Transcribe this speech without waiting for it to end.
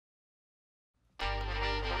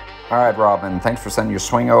All right, Robin, thanks for sending your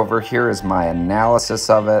swing over. Here is my analysis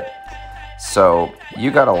of it. So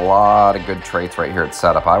you got a lot of good traits right here at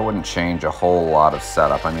setup. I wouldn't change a whole lot of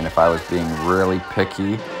setup. I mean, if I was being really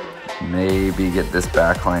picky, maybe get this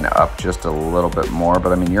back line up just a little bit more,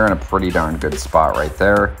 but I mean, you're in a pretty darn good spot right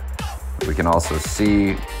there. We can also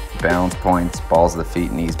see balance points, balls of the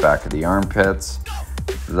feet, knees back of the armpits.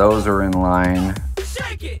 Those are in line.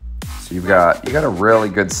 So you got a really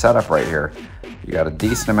good setup right here. You got a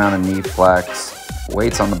decent amount of knee flex,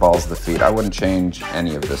 weights on the balls of the feet. I wouldn't change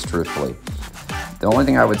any of this, truthfully. The only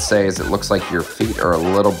thing I would say is it looks like your feet are a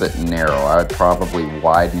little bit narrow. I would probably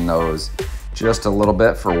widen those just a little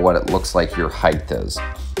bit for what it looks like your height is.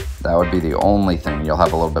 That would be the only thing. You'll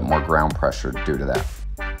have a little bit more ground pressure due to that.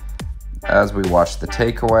 As we watch the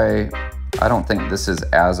takeaway, I don't think this is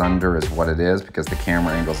as under as what it is because the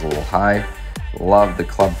camera angle is a little high. Love the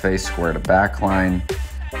club face square to back line.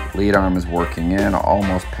 Lead arm is working in,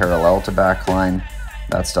 almost parallel to back line.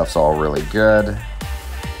 That stuff's all really good.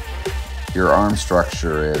 Your arm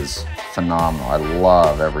structure is phenomenal. I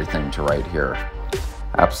love everything to right here.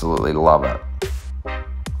 Absolutely love it.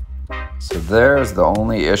 So there's the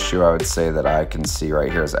only issue I would say that I can see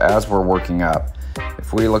right here is as we're working up,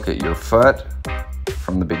 if we look at your foot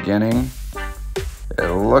from the beginning,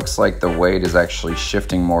 it looks like the weight is actually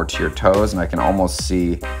shifting more to your toes, and I can almost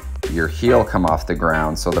see your heel come off the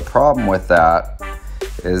ground. So the problem with that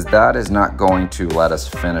is not going to let us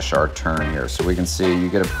finish our turn here. So we can see you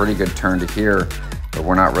get a pretty good turn to here, but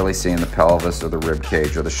we're not really seeing the pelvis or the rib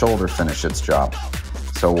cage or the shoulder finish its job.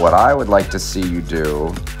 So what I would like to see you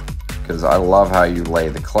do, because I love how you lay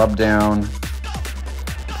the club down,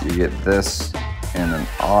 you get this in an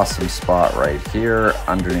awesome spot right here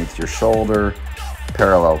underneath your shoulder,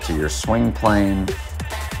 parallel to your swing plane.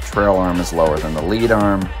 Trail arm is lower than the lead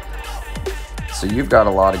arm. So you've got a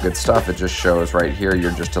lot of good stuff. It just shows right here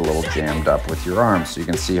you're just a little jammed up with your arms. So you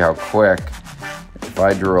can see how quick, if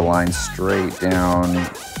I drew a line straight down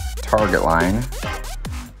target line,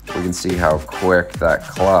 we can see how quick that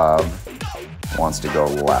club wants to go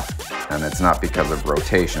left. And it's not because of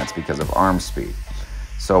rotation, it's because of arm speed.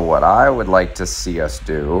 So what I would like to see us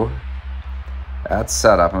do at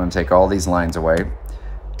setup, I'm going to take all these lines away,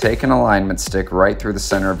 take an alignment stick right through the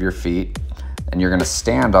center of your feet, and you're going to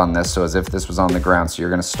stand on this so as if this was on the ground. So you're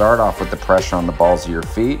going to start off with the pressure on the balls of your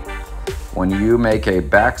feet. When you make a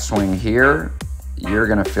backswing here, you're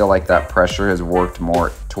going to feel like that pressure has worked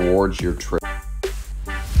more towards your